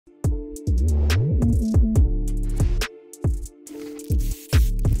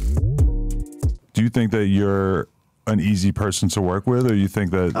think that you're an easy person to work with, or you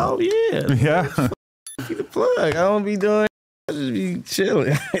think that? Oh yeah, yeah. Be the plug. I don't be doing. I just be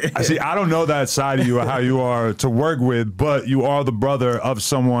chilling. I see. I don't know that side of you or how you are to work with, but you are the brother of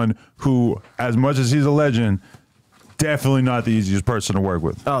someone who, as much as he's a legend, definitely not the easiest person to work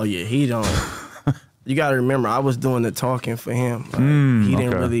with. Oh yeah, he don't. You got to remember, I was doing the talking for him. Like, he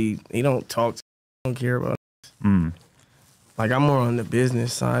didn't really. He don't talk. Don't care about. Like I'm more on the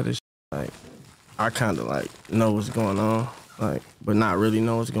business side of shit. Like I kind of like know what's going on, like, but not really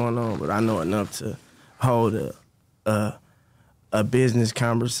know what's going on. But I know enough to hold a business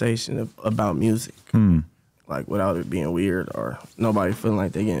conversation about music, like without it being weird or nobody feeling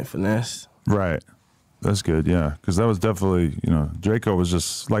like they're getting finessed. Right. That's good, yeah. Because that was definitely, you know, Drakeo was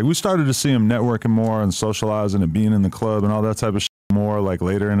just, like, we started to see him networking more and socializing and being in the club and all that type of shit more, like,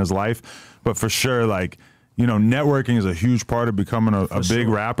 later in his life. But for sure, like, you know, networking is a huge part of becoming a big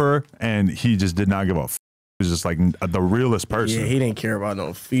rapper, and he just did not give a f. He was just, like, the realest person. Yeah, he didn't care about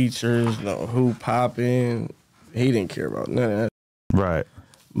no features, no who popping. He didn't care about none of that. Right.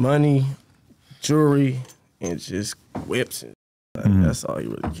 Money, jewelry, and just whips and that's all he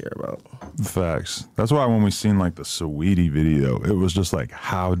really cared about. Facts. That's why when we seen like the Saweetie video, it was just like,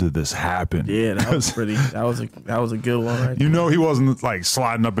 how did this happen? Yeah, that was pretty. That was a good one. Right you know, he wasn't like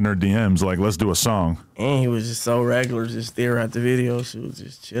sliding up in her DMs like, let's do a song. And he was just so regular, just there at the video. She was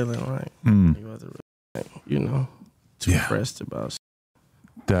just chilling, like he wasn't really, like, you know, too pressed about.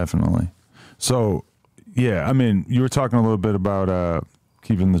 Definitely. So, yeah, I mean, you were talking a little bit about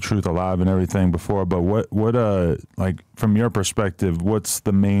keeping the truth alive and everything before, but what like from your perspective, what's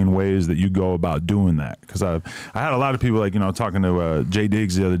the main ways that you go about doing that? Because I had a lot of people, like, you know, talking to Jay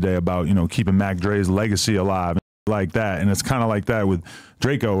Diggs the other day about, you know, keeping Mac Dre's legacy alive and like that, and it's kind of like that with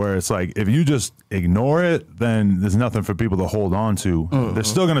Drakeo, where it's like, if you just ignore it, then there's nothing for people to hold on to. They're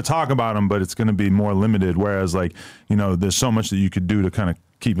still going to talk about him, but it's going to be more limited, whereas, like, you know, there's so much that you could do to kind of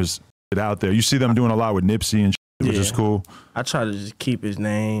keep it out there. You see them doing a lot with Nipsey and which is cool. I try to just keep his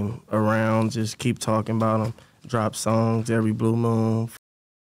name around, just keep talking about him, drop songs every blue moon,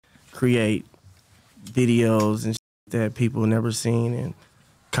 create videos and shit that people never seen and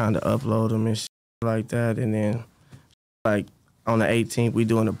kind of upload them and shit like that. And then, like, on the 18th, we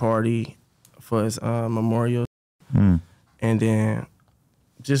doing a party for his memorial. And then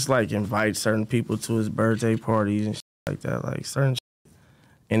just, like, invite certain people to his birthday parties and shit like that, like certain shit.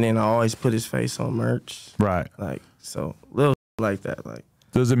 And then I always put his face on merch. Right. Like, so little like that. Like,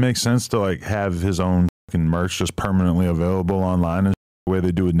 does it make sense to, like, have his own fucking merch just permanently available online and the way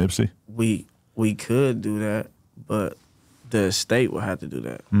they do with Nipsey? We could do that, but the estate will have to do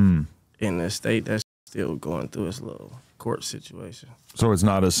that. And the estate, that's still going through its little court situation. So it's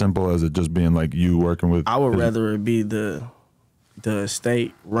not as simple as it just being like you working with. I would rather it be the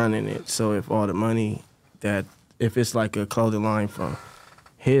estate running it. So if all the money if it's like a clothing line from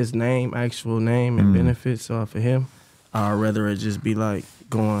his name, actual name, and benefits off of him, I'd rather it just be like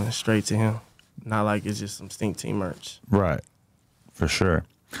going straight to him, not like it's just some Stink Team merch. Right, for sure.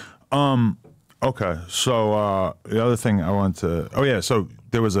 Okay, so the other thing I want to, so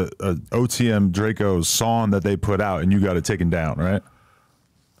there was a OTM Drakeo song that they put out, and you got it taken down, right?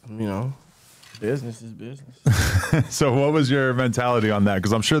 You know, business is business. So what was your mentality on that?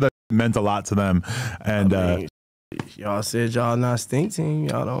 Because I'm sure that meant a lot to them, and. I mean, y'all said y'all not Stink Team.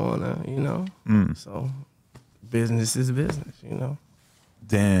 Y'all don't want to, you know. So business is business, you know.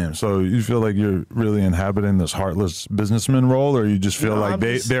 Damn. So you feel like you're really inhabiting this heartless businessman role, or you just feel like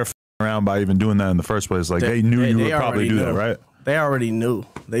they're around by even doing that in the first place? Like they knew you would probably do that, right? They already knew.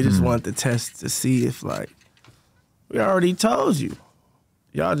 They just wanted to test to see if, like, we already told you.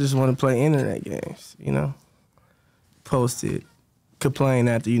 Y'all just want to play internet games, you know. Post it, complain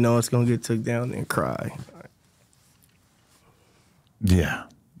after you know it's going to get took down, and cry. Yeah.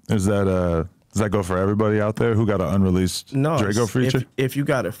 Does that go for everybody out there who got an unreleased Drakeo feature? If you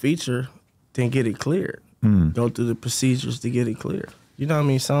got a feature, then get it cleared. Go through the procedures to get it cleared. You know how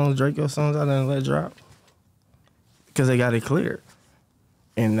many Drakeo songs I done let drop? Because they got it cleared.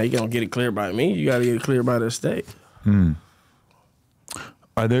 And they gonna get it cleared by me. You gotta get it cleared by the state.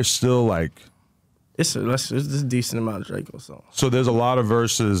 Are there still, like... It's a decent amount of Drakeo songs. So there's a lot of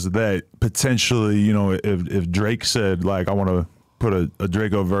verses that potentially, you know, if Drake said, like, I want to put a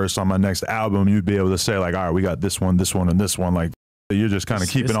Drakeo verse on my next album, you'd be able to say, like, all right, we got this one, and this one. Like, you're just kind of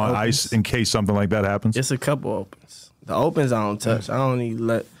keeping on ice in case something like that happens? It's a couple opens. The opens I don't touch. I only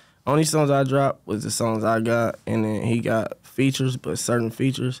only songs I drop was the songs I got, and then he got features, but certain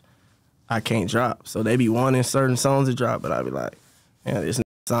features I can't drop. So they be wanting certain songs to drop, but I be like, yeah, it's not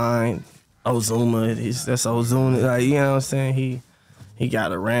signed. Ozuma, that's Ozuna. Like, you know what I'm saying? He He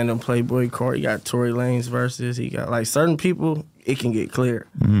got a random Playboy card. He got Tory Lanez verses. He got like certain people, it can get clear.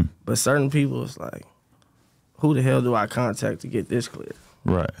 But certain people, it's like, who the hell do I contact to get this clear?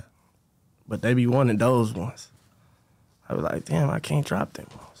 Right. But they be wanting those ones. I was like, damn, I can't drop them.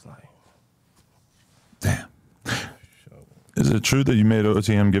 I was like, damn. Is it true that you made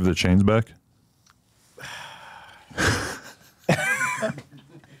OTM give their chains back?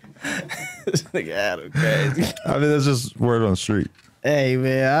 this nigga Adam crazy. I mean, that's just word on the street. Hey,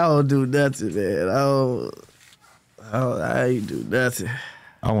 man, I don't do nothing, man. I ain't do nothing.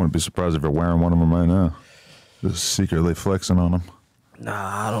 I wouldn't be surprised if you're wearing one of them right now. Just secretly flexing on them.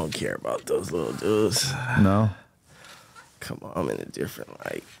 Nah, I don't care about those little dudes. No? Come on, I'm in a different,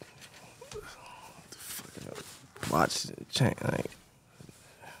 like, fucking watch and chain, like,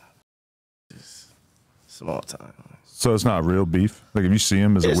 just small time. So it's not real beef? Like, if you see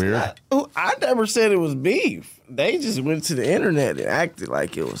him, is it weird? I never said it was beef. They just went to the internet and acted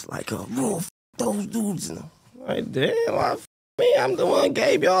like it was like, oh, those dudes. And I'm like, damn, I'm the one who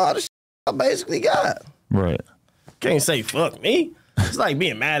gave y'all all the shit I basically got. Right. Can't say fuck me. It's like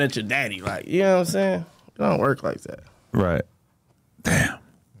being mad at your daddy. Like, you know what I'm saying? It don't work like that. Right. Damn.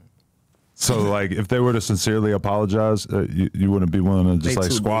 So, like, if they were to sincerely apologize, you wouldn't be willing to just,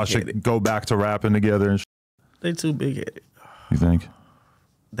 like, squash it, go back to rapping together and shit? They too big-headed. You think?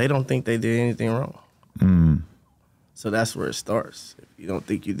 They don't think they did anything wrong. So that's where it starts. If you don't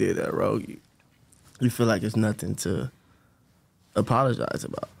think you did that wrong, you feel like it's nothing to apologize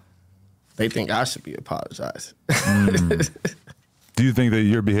about. They think I should be apologizing. Do you think that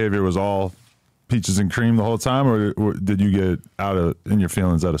your behavior was all peaches and cream the whole time, or did you get in your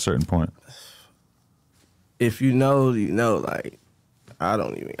feelings at a certain point? If you know, you know. Like,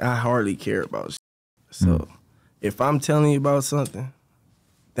 I hardly care about shit. So if I'm telling you about something,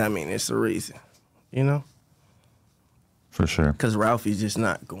 that means it's a reason, you know? For sure. Because Ralfy's just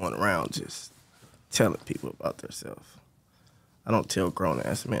not going around just telling people about themselves. I don't tell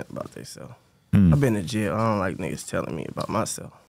grown-ass men about themselves. I've been in jail. I don't like niggas telling me about myself.